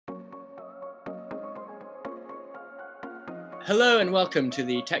Hello and welcome to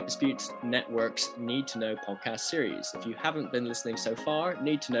the Tech Disputes Network's Need to Know podcast series. If you haven't been listening so far,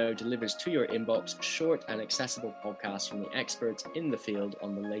 Need to Know delivers to your inbox short and accessible podcasts from the experts in the field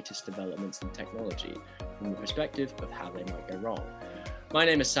on the latest developments in technology from the perspective of how they might go wrong. My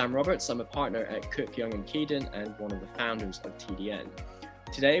name is Sam Roberts. I'm a partner at Cook, Young & Keydon and one of the founders of TDN.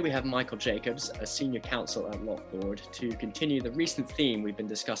 Today we have Michael Jacobs, a senior counsel at Lockboard, to continue the recent theme we've been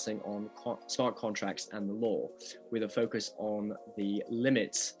discussing on smart contracts and the law, with a focus on the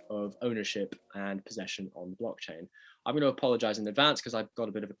limits of ownership and possession on blockchain. I'm going to apologize in advance because I've got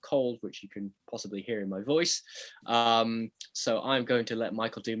a bit of a cold, which you can possibly hear in my voice. So I'm going to let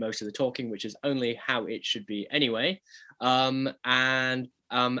Michael do most of the talking, which is only how it should be anyway. As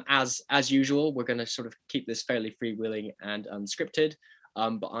usual, we're going to sort of keep this fairly freewheeling and unscripted.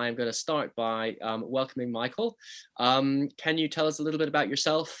 But I'm going to start by welcoming Michael. Can you tell us a little bit about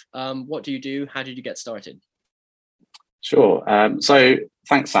yourself? What do you do? How did you get started? Sure. So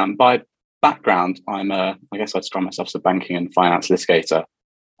thanks, Sam. By background, I guess I'd describe myself as a banking and finance litigator.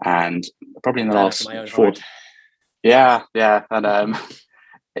 And probably in the last Yeah. And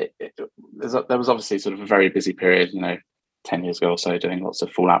there was obviously sort of a very busy period, 10 years ago or so, doing lots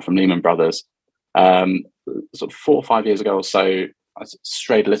of fallout from Lehman Brothers. Sort of 4 or 5 years ago or so, I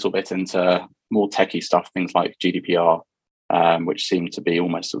strayed a little bit into more techie stuff, things like GDPR, which seemed to be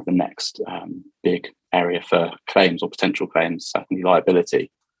almost sort of the next big area for claims or potential claims, certainly liability.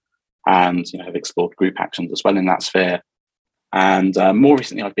 And have explored group actions as well in that sphere. And more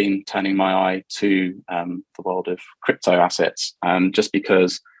recently, I've been turning my eye to the world of crypto assets, just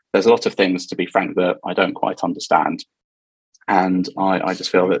because there's a lot of things, to be frank, that I don't quite understand. And I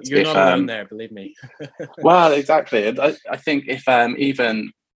just feel that you're not alone there, believe me. Well, exactly. And I think if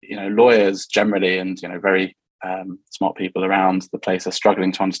even lawyers generally and very smart people around the place are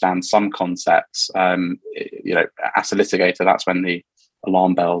struggling to understand some concepts, as a litigator, that's when the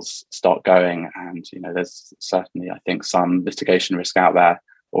alarm bells start going. And there's certainly, I think, some litigation risk out there,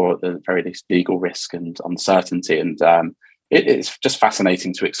 or at the very least legal risk and uncertainty. And it's just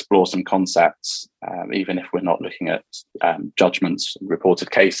fascinating to explore some concepts, even if we're not looking at judgments and reported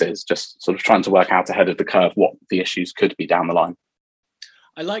cases, just sort of trying to work out ahead of the curve what the issues could be down the line.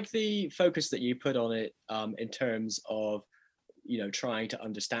 I like the focus that you put on it in terms of, trying to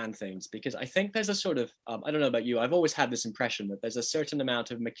understand things, because I think there's a sort of, I don't know about you, I've always had this impression that there's a certain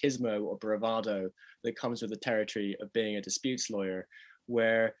amount of machismo or bravado that comes with the territory of being a disputes lawyer,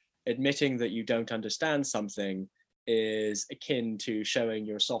 where admitting that you don't understand something is akin to showing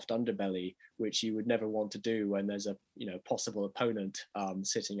your soft underbelly, which you would never want to do when there's a possible opponent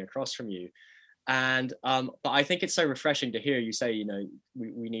sitting across from you. And but I think it's so refreshing to hear you say,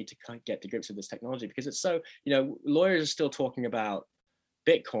 we need to kind of get to grips with this technology, because it's so, lawyers are still talking about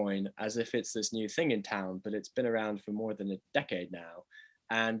Bitcoin as if it's this new thing in town, but it's been around for more than a decade now.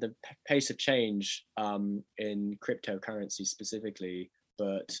 And the pace of change in cryptocurrency specifically,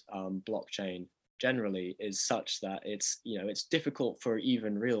 but blockchain generally, is such that it's difficult for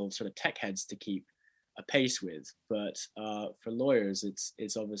even real sort of tech heads to keep a pace with, but for lawyers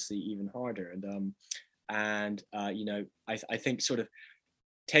it's obviously even harder. And I think sort of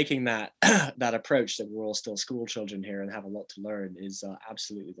taking that that approach that we're all still school children here and have a lot to learn is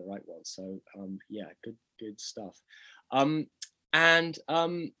absolutely the right one. So good stuff.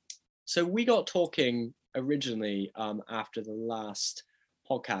 So we got talking originally after the last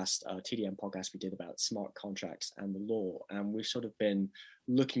podcast, TDN podcast we did about smart contracts and the law, and we've sort of been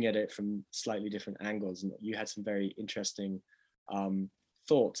looking at it from slightly different angles, and you had some very interesting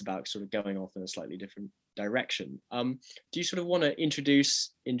thoughts about sort of going off in a slightly different direction. Do you sort of want to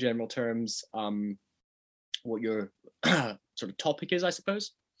introduce in general terms what your sort of topic is, I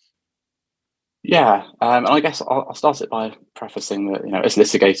suppose? Yeah, and I guess I'll start it by prefacing that as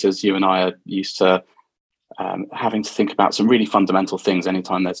litigators, you and I are used to having to think about some really fundamental things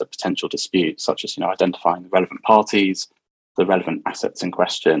anytime there's a potential dispute, such as identifying the relevant parties, the relevant assets in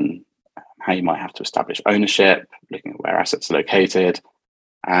question, how you might have to establish ownership, looking at where assets are located,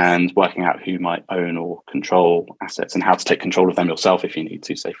 and working out who might own or control assets and how to take control of them yourself if you need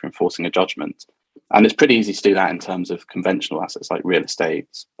to, say, for enforcing a judgment. And it's pretty easy to do that in terms of conventional assets like real estate,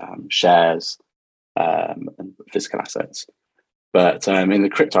 shares, and physical assets. But in the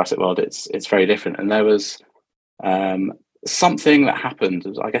crypto asset world, it's very different. And there was something that happened.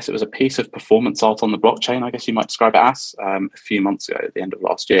 I guess it was a piece of performance art on the blockchain, I guess you might describe it as, a few months ago at the end of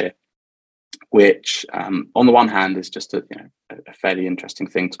last year, which on the one hand is just a fairly interesting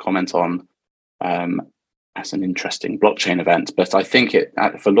thing to comment on as an interesting blockchain event. But I think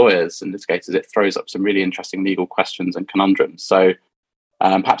for lawyers and litigators, it throws up some really interesting legal questions and conundrums. So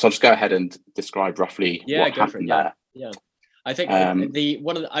perhaps I'll just go ahead and describe roughly what happened there. Yeah. I think Um,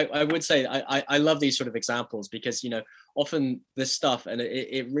 I would say I love these sort of examples because, often this stuff, and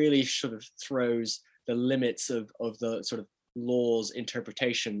it really sort of throws the limits of the sort of law's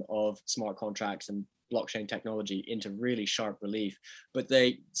interpretation of smart contracts and blockchain technology into really sharp relief. But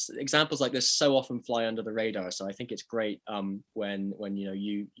examples like this so often fly under the radar. So I think it's great when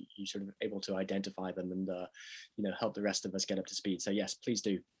you sort of able to identify them and help the rest of us get up to speed. So yes, please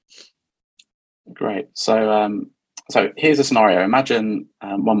do. Great. So here's a scenario. Imagine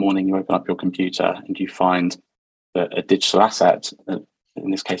one morning you open up your computer and you find that a digital asset,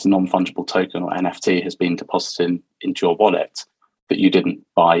 in this case, a non-fungible token or NFT, has been deposited into your wallet that you didn't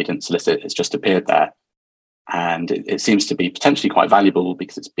buy, you didn't solicit. It's just appeared there. And it seems to be potentially quite valuable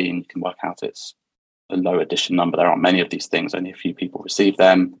because you can work out it's a low edition number. There aren't many of these things, only a few people receive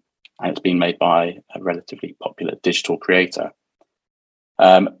them. And it's been made by a relatively popular digital creator.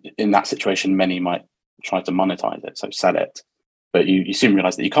 In that situation, many might try to monetize it, so sell it. But you soon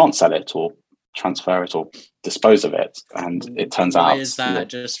realize that you can't sell it or transfer it or dispose of it. And it turns out... Why is that,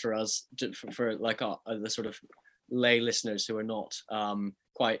 just for us, for like the sort of lay listeners who are not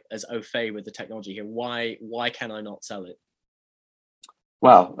quite as au fait with the technology here, why can I not sell it?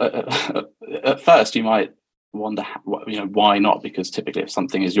 Well, at first you might wonder, why not? Because typically if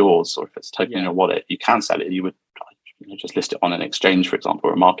something is yours or if it's token in your wallet, you can sell it. You would just list it on an exchange, for example,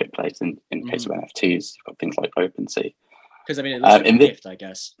 or a marketplace. In case of NFTs, you've got things like OpenSea. Because I mean, it looks like a gift, I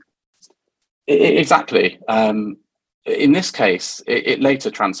guess. Exactly. In this case, it later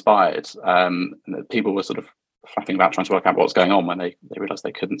transpired that people were sort of flapping about trying to work out what was going on when they realized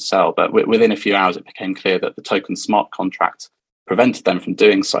they couldn't sell. But within a few hours, it became clear that the token smart contract prevented them from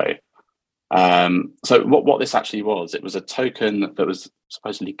doing so. So what this actually was, it was a token that was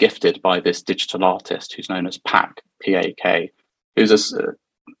supposedly gifted by this digital artist who's known as Pak, P-A-K, who's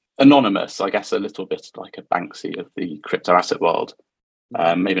anonymous, I guess, a little bit like a Banksy of the crypto asset world.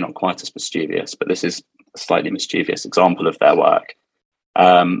 Maybe not quite as mischievous, but this is a slightly mischievous example of their work.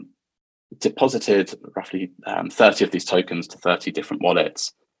 Deposited roughly 30 of these tokens to 30 different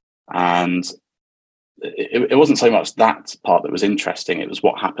wallets. And it wasn't so much that part that was interesting, it was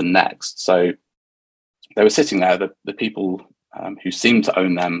what happened next. So they were sitting there, the people who seemed to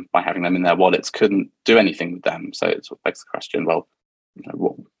own them by having them in their wallets couldn't do anything with them. So it sort of begs the question, well,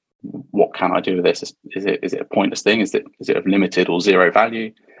 what can I do with this? Is it a pointless thing? Is it of limited or zero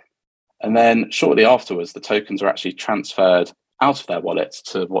value? And then shortly afterwards, the tokens were actually transferred out of their wallets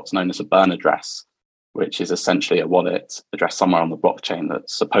to what's known as a burn address, which is essentially a wallet address somewhere on the blockchain that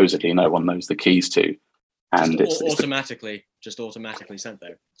supposedly no one knows the keys to. And it's automatically sent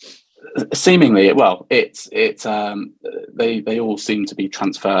there. Seemingly, well, they all seem to be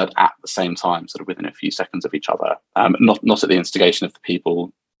transferred at the same time, sort of within a few seconds of each other. Not at the instigation of the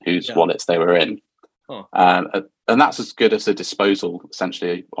people whose wallets they were in. Huh. And that's as good as a disposal,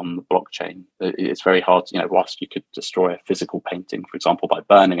 essentially, on the blockchain. It's very hard, whilst you could destroy a physical painting, for example, by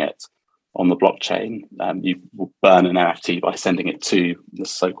burning it on the blockchain, you will burn an NFT by sending it to the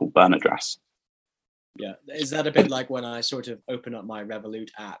so-called burn address. Yeah, is that a bit like when I sort of open up my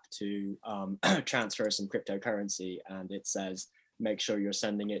Revolut app to transfer some cryptocurrency, and it says, make sure you're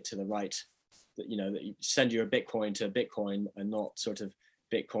sending it to the right, that you send your Bitcoin to Bitcoin and not sort of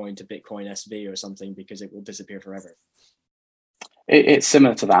Bitcoin to Bitcoin SV or something, because it will disappear forever. It's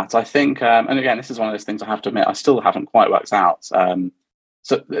similar to that, I think. And again, this is one of those things I have to admit, I still haven't quite worked out. So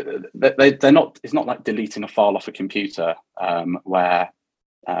they're not, it's not like deleting a file off a computer where,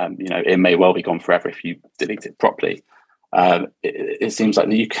 it may well be gone forever if you delete it properly. It seems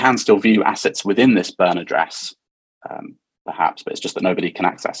like you can still view assets within this burn address, perhaps, but it's just that nobody can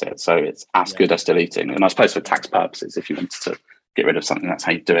access it. So it's as good as deleting. And I suppose for tax purposes, if you wanted to get rid of something, that's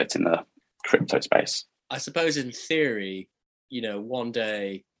how you do it in the crypto space. I suppose in theory, one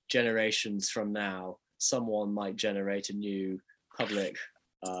day, generations from now, someone might generate a new public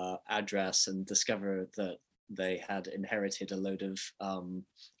address and discover that they had inherited a load of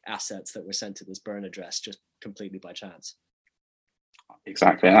assets that were sent to this burn address just completely by chance.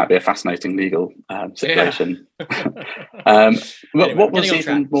 Exactly, and that'd be a fascinating legal situation. Anyway, what was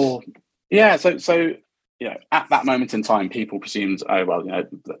even more? Yeah, so at that moment in time, people presumed, oh well,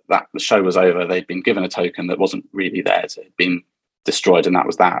 that the show was over. They'd been given a token that wasn't really theirs; it had been destroyed, and that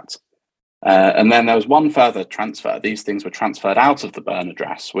was that. And then there was one further transfer. These things were transferred out of the burn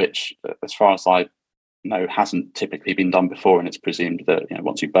address, which, as far as I know, hasn't typically been done before, and it's presumed that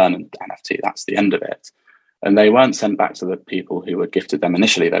once you burn an NFT, that's the end of it. And they weren't sent back to the people who were gifted them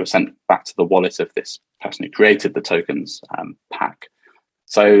initially. They were sent back to the wallet of this person who created the tokens, Pak.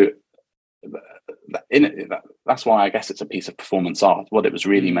 So that's why I guess it's a piece of performance art. What it was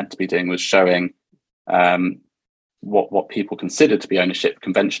really meant to be doing was showing what people consider to be ownership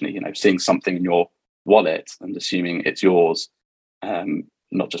conventionally. Seeing something in your wallet and assuming it's yours,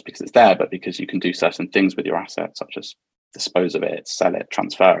 not just because it's there, but because you can do certain things with your asset, such as dispose of it, sell it,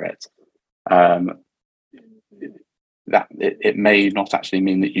 transfer it. That it may not actually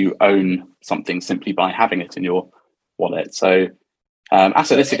mean that you own something simply by having it in your wallet. So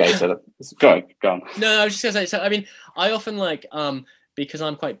asset litigator, go on. No, I was just gonna say, so I mean, I often like, because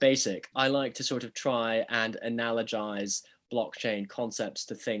I'm quite basic, I like to sort of try and analogize blockchain concepts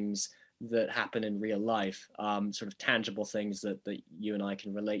to things that happen in real life, sort of tangible things that you and I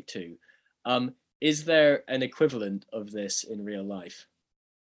can relate to. Is there an equivalent of this in real life?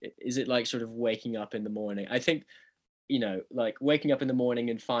 Is it like sort of waking up in the morning? I think, like waking up in the morning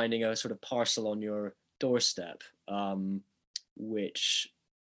and finding a sort of parcel on your doorstep, which,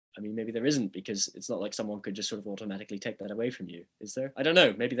 I mean, maybe there isn't, because it's not like someone could just sort of automatically take that away from you. Is there? I don't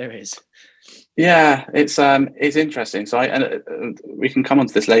know. Maybe there is. Yeah, it's interesting. So we can come on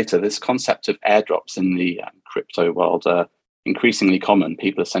to this later. This concept of airdrops in the crypto world are increasingly common.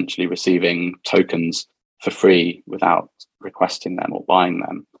 People essentially receiving tokens for free without requesting them or buying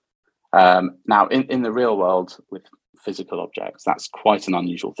them. Now, in the real world with physical objects, that's quite an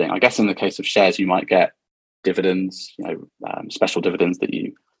unusual thing. I guess in the case of shares, you might get dividends, special dividends that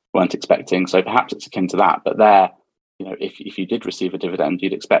you weren't expecting. So perhaps it's akin to that. But there, if you did receive a dividend,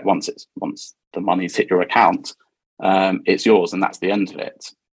 you'd expect once the money's hit your account, it's yours, and that's the end of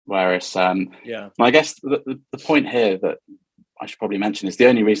it. Whereas, I guess the point here that I should probably mention is the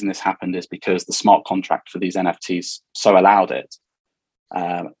only reason this happened is because the smart contract for these NFTs so allowed it.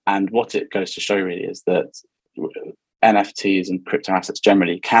 And what it goes to show really is that NFTs and crypto assets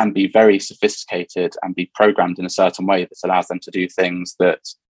generally can be very sophisticated and be programmed in a certain way that allows them to do things that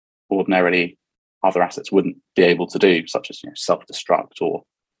ordinarily other assets wouldn't be able to do, such as self-destruct or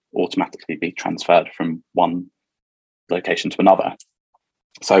automatically be transferred from one location to another.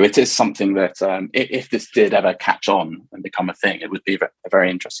 So it is something that if this did ever catch on and become a thing, it would be a very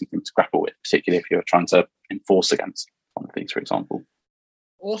interesting thing to grapple with, particularly if you're trying to enforce against one of these, for example.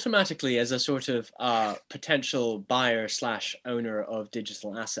 Automatically, as a sort of potential buyer / owner of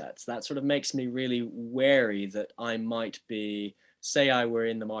digital assets, that sort of makes me really wary that I might be, say I were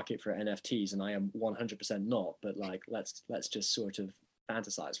in the market for NFTs, and I am 100% not, but like let's just sort of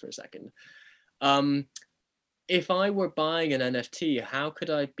fantasize for a second. If I were buying an NFT, how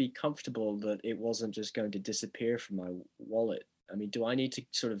could I be comfortable that it wasn't just going to disappear from my wallet? I mean, do I need to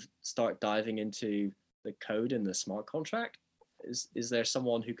sort of start diving into the code in the smart contract? Is there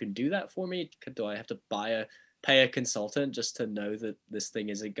someone who can do that for me? Do I have to pay a consultant just to know that this thing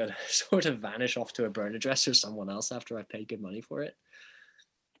isn't going to sort of vanish off to a burn address or someone else after I paid good money for it?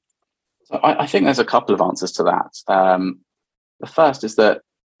 So I think there's a couple of answers to that. The first is that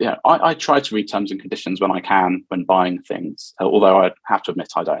I try to read terms and conditions when I can when buying things, although I have to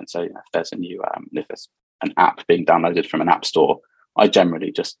admit I don't. So if there's a new if there's an app being downloaded from an app store, I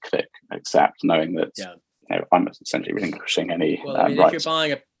generally just click accept, knowing that I'm essentially relinquishing any well, I mean, rights. If you're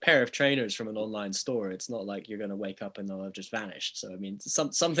buying a pair of trainers from an online store, it's not like you're going to wake up and they'll have just vanished. So I mean,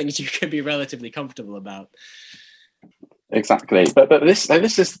 some things you can be relatively comfortable about. Exactly, but this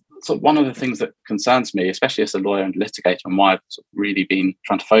is sort of one of the things that concerns me, especially as a lawyer and litigator, and why I've sort of really been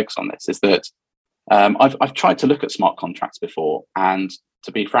trying to focus on this, is that I've tried to look at smart contracts before, and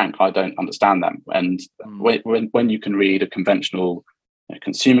to be frank, I don't understand them. And when you can read a conventional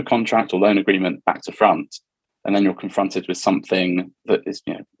consumer contract or loan agreement back to front, and then you're confronted with something that is,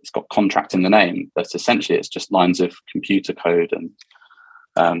 it's got contract in the name, but essentially it's just lines of computer code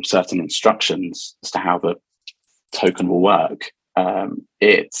and certain instructions as to how the token will work.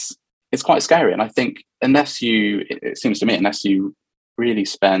 It's quite scary. And I think it seems to me, unless you really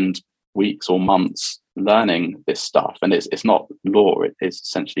spend weeks or months learning this stuff, and it's not law, it is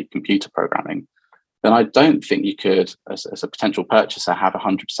essentially computer programming, then I don't think you could, as a potential purchaser, have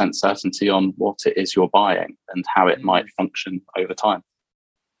 100% certainty on what it is you're buying and how it might function over time.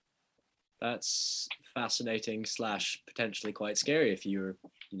 That's fascinating / potentially quite scary if you're,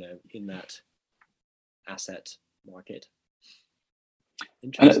 in that asset market.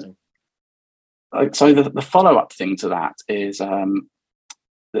 Interesting. So the follow-up thing to that is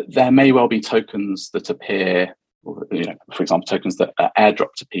that there may well be tokens that appear, or, for example, tokens that are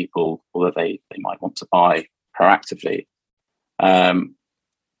airdropped to people or that they might want to buy proactively.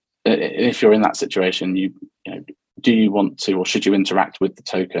 If you're in that situation, do you want to, or should you interact with the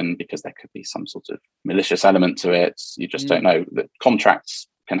token because there could be some sort of malicious element to it? You just don't know. That contracts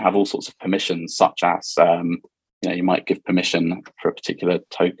can have all sorts of permissions, such as you might give permission for a particular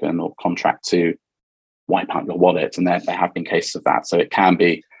token or contract to wipe out your wallet, and there have been cases of that. So it can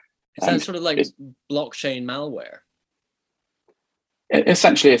be. Is that sort of like blockchain malware?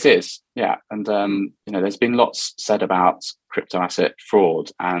 Essentially, it is, yeah. And there's been lots said about crypto asset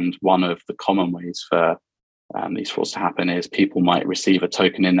fraud, and one of the common ways for these frauds to happen is people might receive a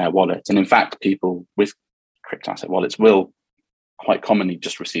token in their wallet, and in fact, people with crypto asset wallets will quite commonly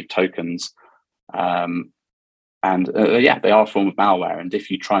just receive tokens, and they are a form of malware. And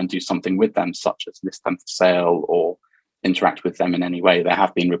if you try and do something with them, such as list them for sale or interact with them in any way, there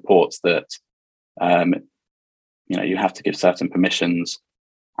have been reports that you have to give certain permissions,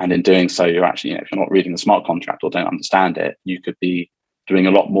 and in doing so, you're actually, if you're not reading the smart contract or don't understand it, you could be doing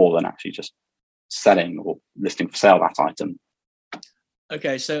a lot more than actually just selling or listing for sale that item.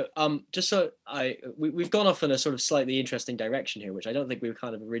 Okay, so just so we've gone off in a sort of slightly interesting direction here, which I don't think we were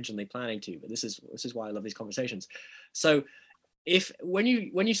kind of originally planning to, but this is why I love these conversations. So if when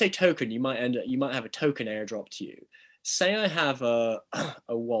you say token, you might have a token airdrop to you. Say I have a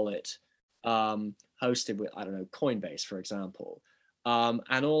wallet hosted with, I don't know, Coinbase, for example,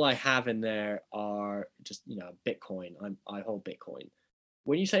 and all I have in there are just Bitcoin. I hold Bitcoin.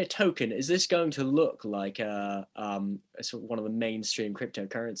 When you say a token, is this going to look like a sort of one of the mainstream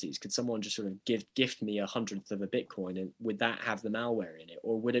cryptocurrencies? Could someone just sort of gift me 100th of a Bitcoin, and would that have the malware in it,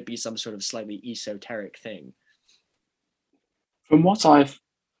 or would it be some sort of slightly esoteric thing? From what I've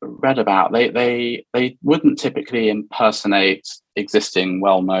read about, they wouldn't typically impersonate existing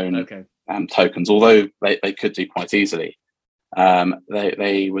well-known tokens, although they could do quite easily.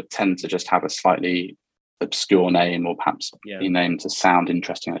 They would tend to just have a slightly obscure name, or perhaps be named to sound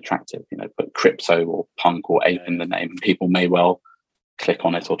interesting and attractive. Put crypto or punk or ape in the name, and people may well click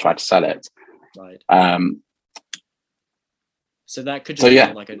on it or try to sell it. Right. So that could just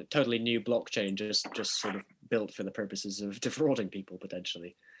be like a totally new blockchain, just sort of built for the purposes of defrauding people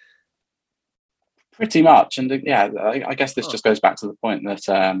potentially. Pretty much, and I guess this just goes back to the point that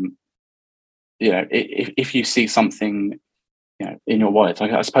if you see something in your wallet,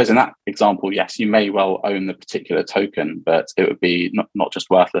 I suppose in that example, yes, you may well own the particular token, but it would be not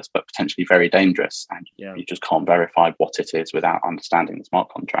just worthless, but potentially very dangerous, and you just can't verify what it is without understanding the smart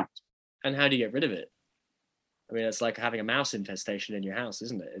contract. And how do you get rid of it? I mean, it's like having a mouse infestation in your house,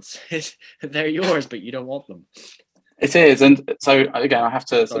 isn't it? It's they're yours, but you don't want them. It is, and so again, I have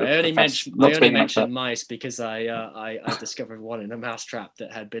to. I only mentioned mice because I discovered one in a mouse trap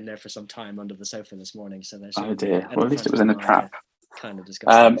that had been there for some time under the sofa this morning. So there's oh dear. Well, at least it was in a trap. Kind of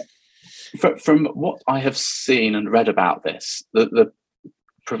disgusting. From what I have seen and read about this, the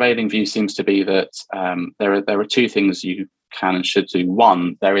prevailing view seems to be that there are two things you can and should do.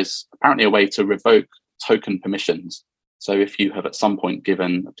 One, there is apparently a way to revoke token permissions. So if you have at some point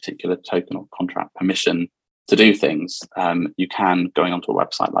given a particular token or contract permission to do things, you can, going onto a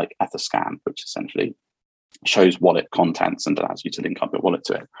website like Etherscan, which essentially shows wallet contents and allows you to link up your wallet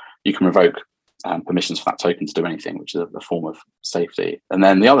to it, you can revoke permissions for that token to do anything, which is a form of safety. And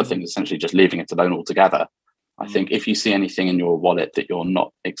then the other thing is essentially just leaving it alone altogether. I think if you see anything in your wallet that you're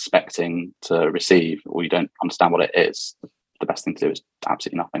not expecting to receive, or you don't understand what it is, the best thing to do is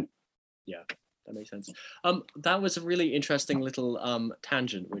absolutely nothing. Yeah. That makes sense. That was a really interesting little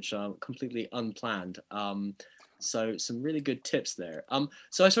tangent, which completely unplanned. So some really good tips there.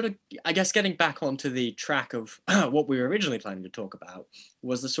 So I guess getting back onto the track of what we were originally planning to talk about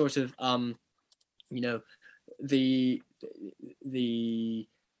was the sort of the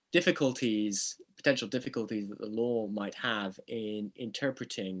potential difficulties that the law might have in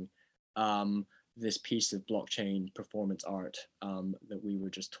interpreting this piece of blockchain performance art that we were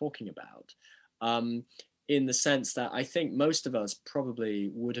just talking about. In the sense that I think most of us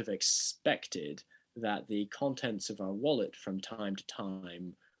probably would have expected that the contents of our wallet from time to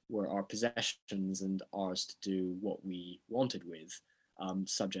time were our possessions and ours to do what we wanted with,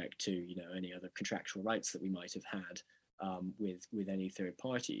 subject to any other contractual rights that we might have had with any third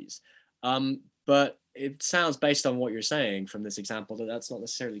parties. But it sounds, based on what you're saying from this example, that that's not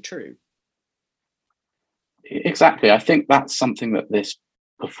necessarily true. Exactly. I think that's something that this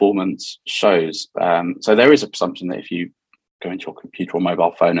performance shows. So there is a presumption that if you go into your computer or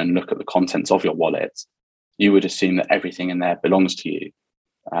mobile phone and look at the contents of your wallet, you would assume that everything in there belongs to you.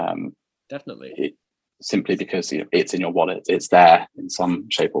 Definitely. Simply because it's in your wallet, it's there in some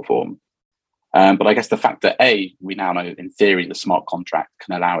shape or form. But I guess the fact that we now know in theory the smart contract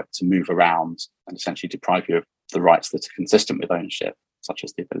can allow it to move around and essentially deprive you of the rights that are consistent with ownership, such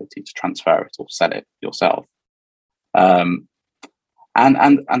as the ability to transfer it or sell it yourself. And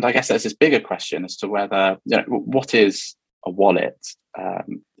I guess there's this bigger question as to whether what is a wallet.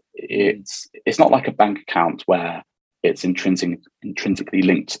 It's not like a bank account where it's intrinsically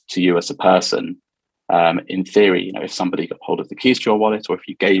linked to you as a person. In theory, if somebody got hold of the keys to your wallet, or if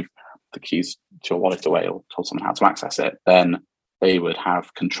you gave the keys to your wallet away or told someone how to access it, then they would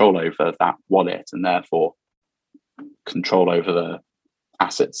have control over that wallet and therefore control over the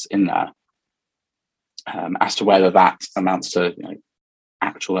assets in there. As to whether that amounts to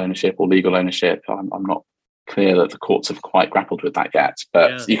actual ownership or legal ownership, I'm not clear that the courts have quite grappled with that yet.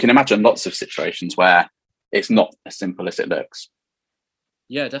 But you can imagine lots of situations where it's not as simple as it looks.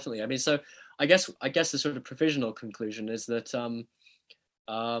 Yeah, definitely. I mean, so I guess the sort of provisional conclusion is that,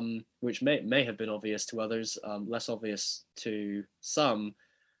 which may have been obvious to others, less obvious to some,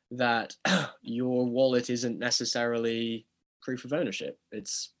 that your wallet isn't necessarily proof of ownership.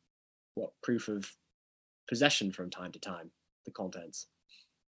 It's proof of possession from time to time, the contents.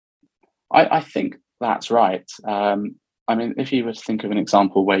 I think that's right. I mean, if you were to think of an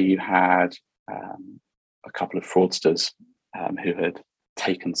example where you had a couple of fraudsters who had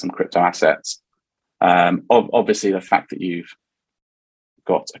taken some crypto assets, obviously the fact that you've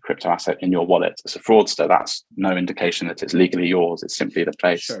got a crypto asset in your wallet as a fraudster, that's no indication that it's legally yours. It's simply the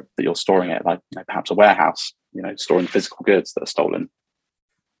place that you're storing it, like perhaps a warehouse, storing physical goods that are stolen.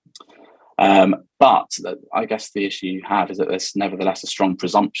 But I guess the issue you have is that there's nevertheless a strong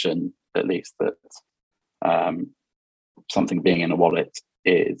presumption, at least, that something being in a wallet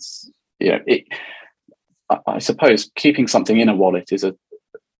is, I suppose keeping something in a wallet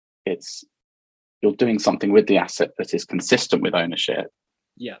you're doing something with the asset that is consistent with ownership.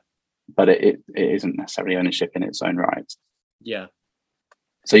 Yeah. But it isn't necessarily ownership in its own right. Yeah.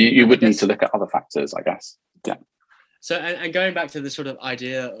 So you would need to look at other factors, I guess. Yeah. So and going back to the sort of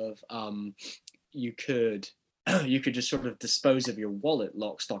idea of you could just sort of dispose of your wallet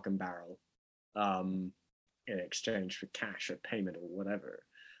lock, stock and barrel in exchange for cash or payment or whatever.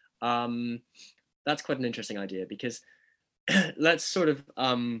 That's quite an interesting idea, because let's sort of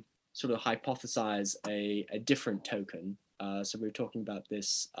hypothesize a different token. So we were talking about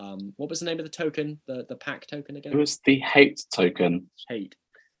this. What was the name of the token? The PAC token again? It was the hate token. Hate.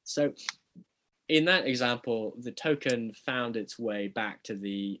 So in that example, the token found its way back to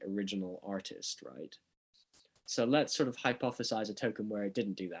the original artist, right? So let's sort of hypothesize a token where it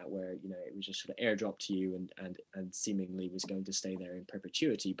didn't do that, where it was just sort of airdropped to you and seemingly was going to stay there in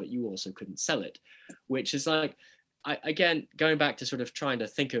perpetuity, but you also couldn't sell it, which is like, again, going back to sort of trying to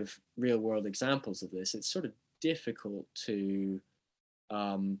think of real world examples of this, it's sort of difficult to.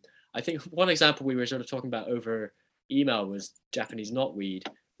 I think one example we were sort of talking about over email was Japanese knotweed,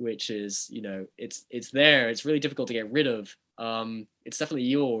 which is it's there. It's really difficult to get rid of. It's definitely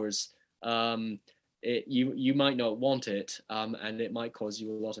yours. You might not want it, and it might cause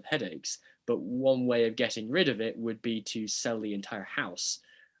you a lot of headaches. But one way of getting rid of it would be to sell the entire house,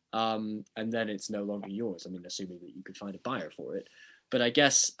 and then it's no longer yours. I mean, assuming that you could find a buyer for it. But I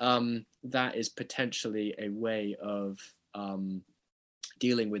guess that is potentially a way of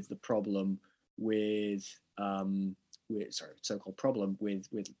dealing with the problem with so-called problem with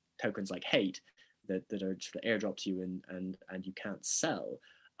tokens like hate that are sort of airdropped to you and you can't sell.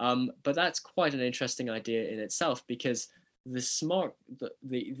 But that's quite an interesting idea in itself, because the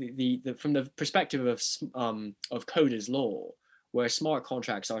from the perspective of Coda's law, where smart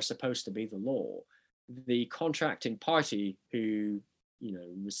contracts are supposed to be the law, the contracting party who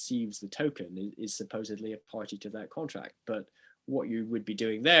receives the token is supposedly a party to that contract. But what you would be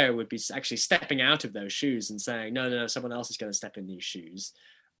doing there would be actually stepping out of those shoes and saying, no, someone else is going to step in these shoes.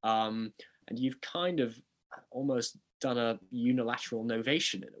 And you've kind of almost done a unilateral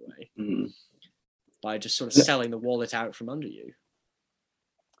novation in a way by just sort of selling the wallet out from under you.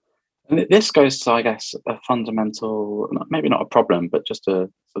 And this goes to, I guess, a fundamental, maybe not a problem, but just a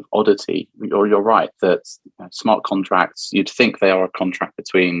sort of oddity. You're right that smart contracts, you'd think they are a contract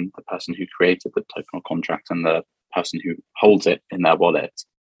between the person who created the token or contract and the person who holds it in their wallet.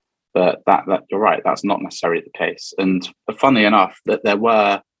 But that you're right, that's not necessarily the case. And funnily enough, that there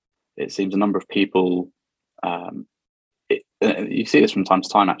were, it seems, a number of people. You see this from time to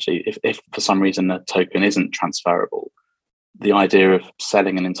time, actually. If for some reason the token isn't transferable, the idea of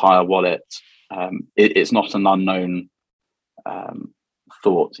selling an entire wallet, it's not an unknown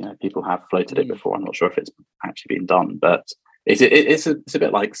thought. People have floated it before. I'm not sure if it's actually been done, but it's a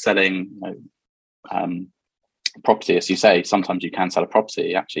bit like selling property. As you say, sometimes you can sell a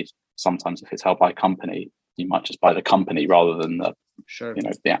property. Actually, sometimes if it's held by a company, you might just buy the company rather than the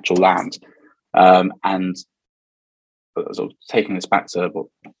the actual land. And sort of taking this back to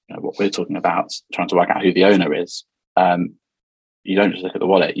what we're talking about, trying to work out who the owner is. You don't just look at the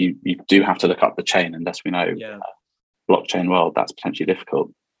wallet. You do have to look up the chain, unless we know blockchain world, that's potentially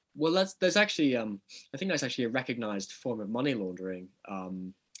difficult. Well, there's actually I think that's actually a recognized form of money laundering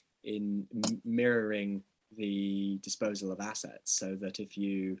in mirroring the disposal of assets, so that if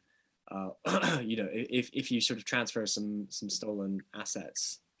you if you sort of transfer some stolen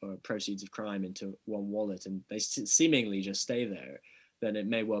assets or proceeds of crime into one wallet and they seemingly just stay there, then it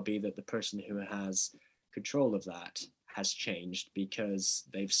may well be that the person who has control of that has changed because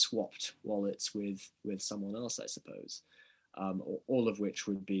they've swapped wallets with someone else, I suppose, all of which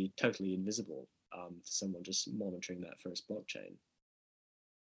would be totally invisible to someone just monitoring that first blockchain.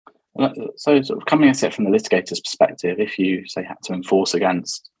 So sort of coming at it from the litigator's perspective, if you say had to enforce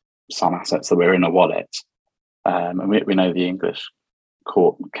against some assets that were in a wallet, and we know the English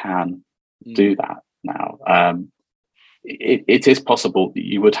court can do that now, it is possible that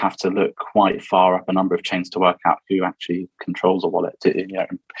you would have to look quite far up a number of chains to work out who actually controls a wallet.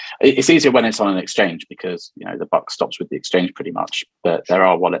 It's easier when it's on an exchange because the buck stops with the exchange pretty much, but there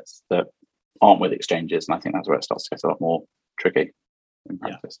are wallets that aren't with exchanges, and I think that's where it starts to get a lot more tricky in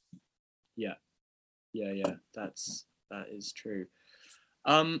practice. Yeah. That is true.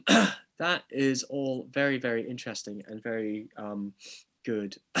 That is all very, very interesting and very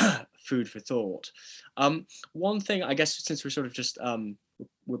good food for thought. One thing, I guess, since we're sort of just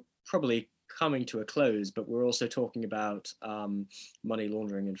we're probably coming to a close, but we're also talking about money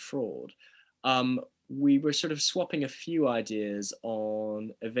laundering and fraud. We were sort of swapping a few ideas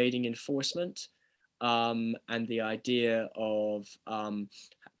on evading enforcement and the idea of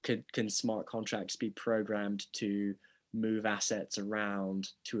can smart contracts be programmed to move assets around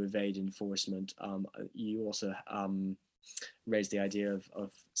to evade enforcement. You also raised the idea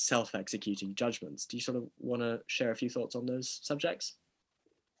of self-executing judgments. Do you sort of want to share a few thoughts on those subjects?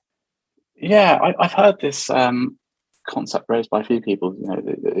 Yeah, I've heard this concept raised by a few people.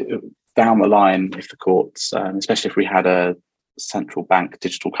 Down the line, if the courts, especially if we had a central bank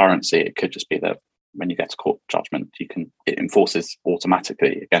digital currency, it could just be that when you get to court judgment, it enforces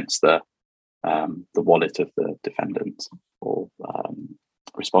automatically against the wallet of the defendant or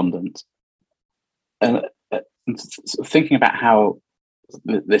respondent. And thinking about how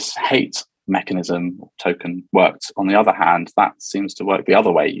this hate mechanism token worked, on the other hand, that seems to work the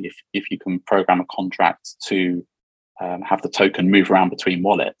other way. If you can program a contract to have the token move around between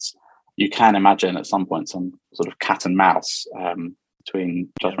wallets, you can imagine at some point some sort of cat and mouse between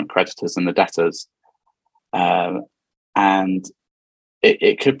judgment creditors and the debtors. And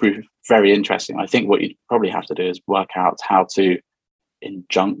it could prove very interesting. I think what you'd probably have to do is work out how to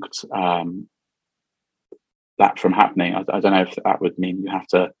injunct that from happening. I don't know if that would mean you have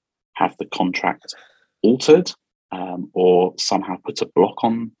to have the contract altered or somehow put a block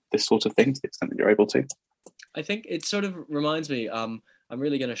on this sort of thing to the extent that you're able to. I think it sort of reminds me, I'm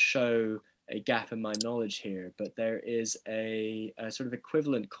really going to show a gap in my knowledge here, but there is a sort of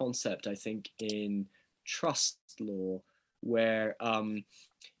equivalent concept, I think, in trust law, where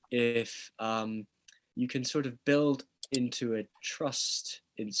if you can sort of build into a trust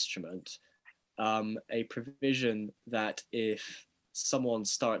instrument a provision that if someone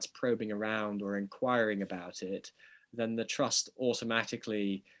starts probing around or inquiring about it, then the trust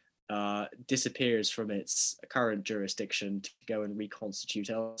automatically disappears from its current jurisdiction to go and reconstitute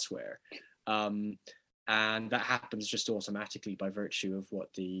elsewhere. And that happens just automatically by virtue of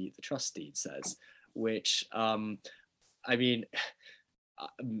what the trust deed says, which, I mean,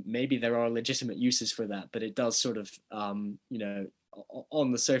 maybe there are legitimate uses for that, but it does sort of,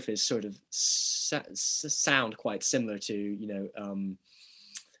 on the surface, sort of sound quite similar to,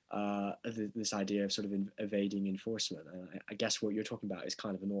 this idea of sort of evading enforcement. I guess what you're talking about is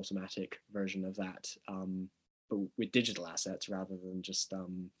kind of an automatic version of that, but with digital assets rather than just,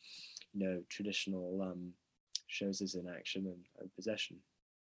 traditional shows as in action and possession.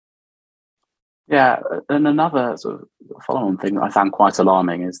 Yeah, and another sort of follow-on thing that I found quite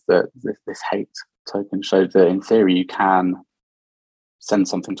alarming is that this hate token showed that in theory you can send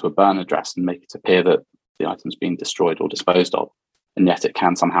something to a burn address and make it appear that the item's been destroyed or disposed of, and yet it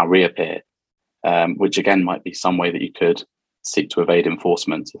can somehow reappear, which again might be some way that you could seek to evade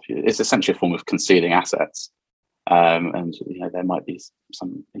enforcement. It's essentially a form of concealing assets, and there might be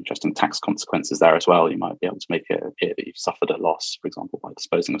some interesting tax consequences there as well. You might be able to make it appear that you've suffered a loss, for example, by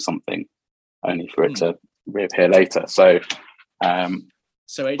disposing of something, only for it to reappear later. So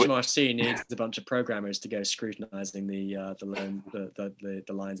HMRC needs a bunch of programmers to go scrutinizing the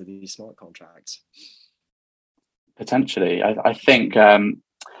lines of these smart contracts. Potentially, I think the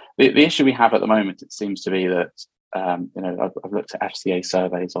issue we have at the moment, it seems to be that I've looked at FCA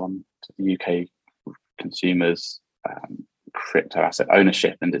surveys on the UK consumers' crypto asset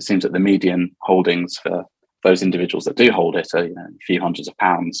ownership, and it seems that the median holdings for those individuals that do hold it are a few hundreds of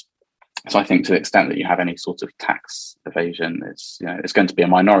pounds. So I think to the extent that you have any sort of tax evasion, it's going to be a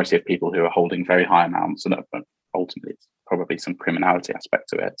minority of people who are holding very high amounts, and ultimately it's probably some criminality aspect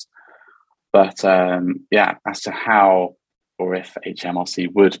to it. But as to how or if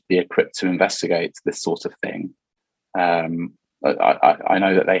HMRC would be equipped to investigate this sort of thing, I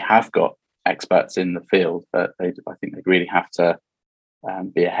know that they have got experts in the field, but I think they really have to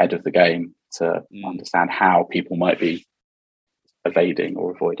be ahead of the game to understand how people might be evading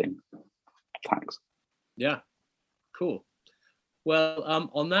or avoiding tax. Yeah, cool. Well,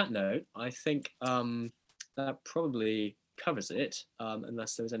 on that note, I think that probably covers it,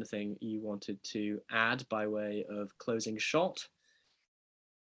 unless there was anything you wanted to add by way of closing shot.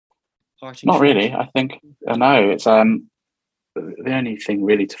 Parting Not shot? Really. I think no. It's the only thing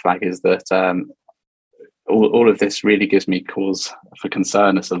really to flag is that all of this really gives me cause for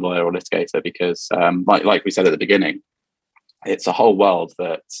concern as a lawyer or litigator, because like we said at the beginning, it's a whole world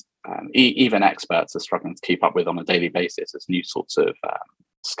that even experts are struggling to keep up with on a daily basis as new sorts of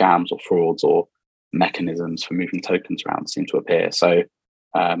scams or frauds or mechanisms for moving tokens around seem to appear. So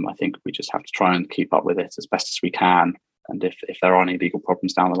I think we just have to try and keep up with it as best as we can. And if there are any legal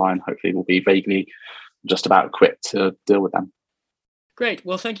problems down the line, hopefully we'll be vaguely just about equipped to deal with them. Great.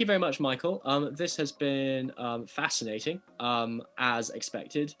 Well, thank you very much, Michael. This has been fascinating, as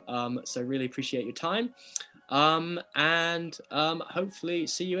expected. So really appreciate your time. And hopefully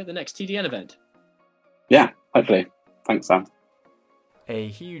see you at the next TDN event. Yeah, hopefully. Thanks, Sam. A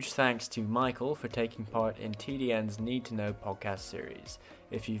huge thanks to Michael for taking part in TDN's Need to Know podcast series.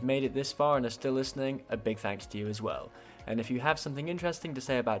 If you've made it this far and are still listening, a big thanks to you as well. And if you have something interesting to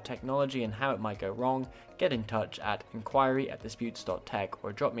say about technology and how it might go wrong, get in touch at inquiry@disputes.tech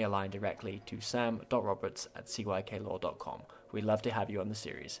or drop me a line directly to sam.roberts@cyklaw.com. We'd love to have you on the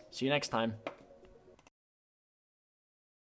series. See you next time.